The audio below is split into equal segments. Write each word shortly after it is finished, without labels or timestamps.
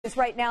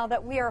Right now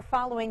that we are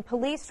following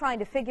police trying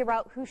to figure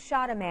out who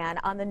shot a man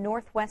on the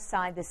northwest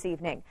side this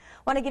evening.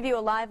 Want to give you a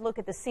live look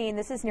at the scene.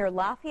 This is near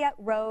Lafayette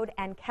Road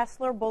and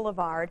Kessler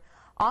Boulevard.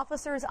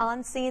 Officers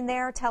on scene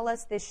there tell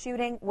us this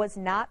shooting was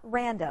not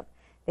random.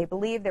 They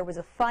believe there was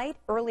a fight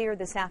earlier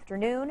this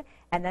afternoon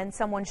and then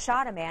someone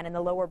shot a man in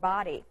the lower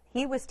body.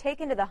 He was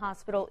taken to the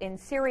hospital in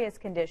serious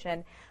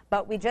condition,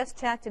 but we just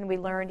checked and we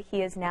learned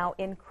he is now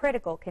in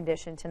critical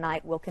condition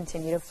tonight. We'll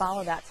continue to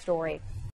follow that story.